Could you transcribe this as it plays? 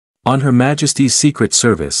On Her Majesty's Secret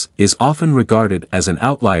Service is often regarded as an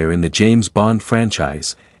outlier in the James Bond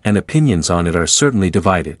franchise, and opinions on it are certainly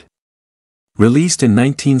divided. Released in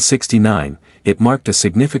 1969, it marked a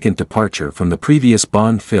significant departure from the previous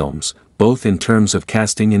Bond films, both in terms of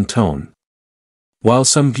casting and tone. While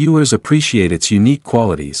some viewers appreciate its unique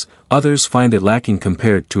qualities, others find it lacking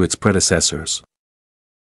compared to its predecessors.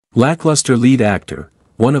 Lackluster lead actor.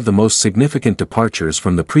 One of the most significant departures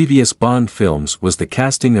from the previous Bond films was the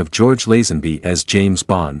casting of George Lazenby as James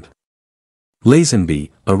Bond.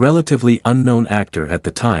 Lazenby, a relatively unknown actor at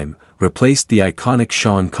the time, replaced the iconic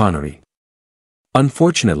Sean Connery.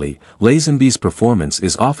 Unfortunately, Lazenby's performance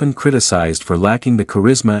is often criticized for lacking the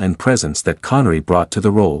charisma and presence that Connery brought to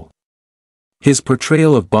the role. His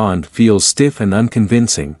portrayal of Bond feels stiff and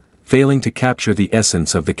unconvincing, failing to capture the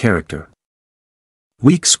essence of the character.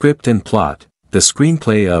 Weak script and plot. The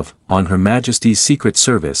screenplay of On Her Majesty's Secret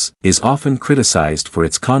Service is often criticized for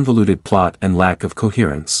its convoluted plot and lack of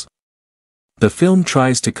coherence. The film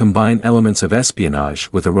tries to combine elements of espionage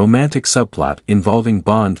with a romantic subplot involving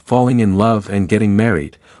Bond falling in love and getting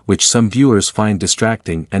married, which some viewers find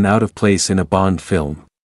distracting and out of place in a Bond film.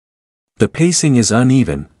 The pacing is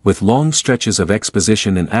uneven, with long stretches of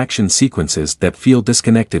exposition and action sequences that feel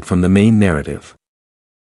disconnected from the main narrative.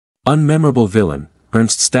 Unmemorable villain.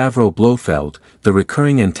 Ernst Stavro Blofeld, the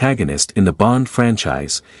recurring antagonist in the Bond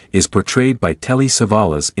franchise, is portrayed by Telly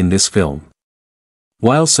Savalas in this film.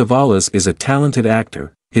 While Savalas is a talented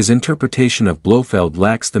actor, his interpretation of Blofeld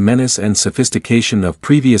lacks the menace and sophistication of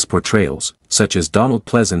previous portrayals, such as Donald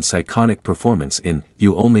Pleasant's iconic performance in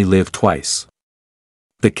You Only Live Twice.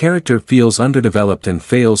 The character feels underdeveloped and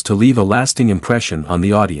fails to leave a lasting impression on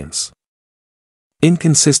the audience.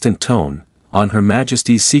 Inconsistent tone. On Her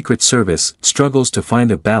Majesty's Secret Service struggles to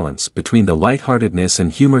find a balance between the lightheartedness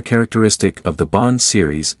and humor characteristic of the Bond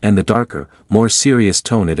series and the darker, more serious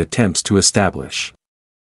tone it attempts to establish.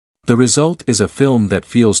 The result is a film that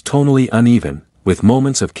feels tonally uneven, with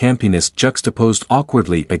moments of campiness juxtaposed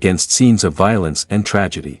awkwardly against scenes of violence and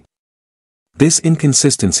tragedy. This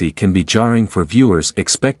inconsistency can be jarring for viewers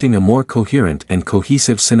expecting a more coherent and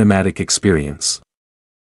cohesive cinematic experience.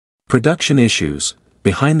 Production issues.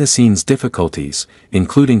 Behind-the-scenes difficulties,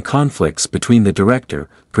 including conflicts between the director,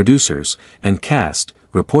 producers, and cast,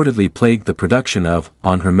 reportedly plagued the production of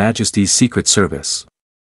On Her Majesty's Secret Service.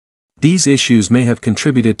 These issues may have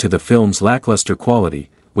contributed to the film's lackluster quality,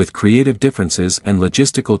 with creative differences and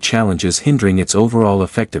logistical challenges hindering its overall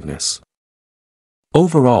effectiveness.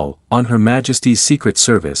 Overall, On Her Majesty's Secret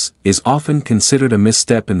Service is often considered a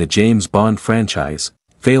misstep in the James Bond franchise,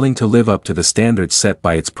 failing to live up to the standards set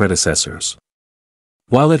by its predecessors.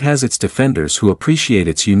 While it has its defenders who appreciate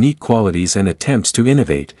its unique qualities and attempts to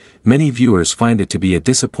innovate, many viewers find it to be a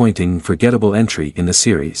disappointing, forgettable entry in the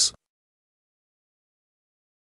series.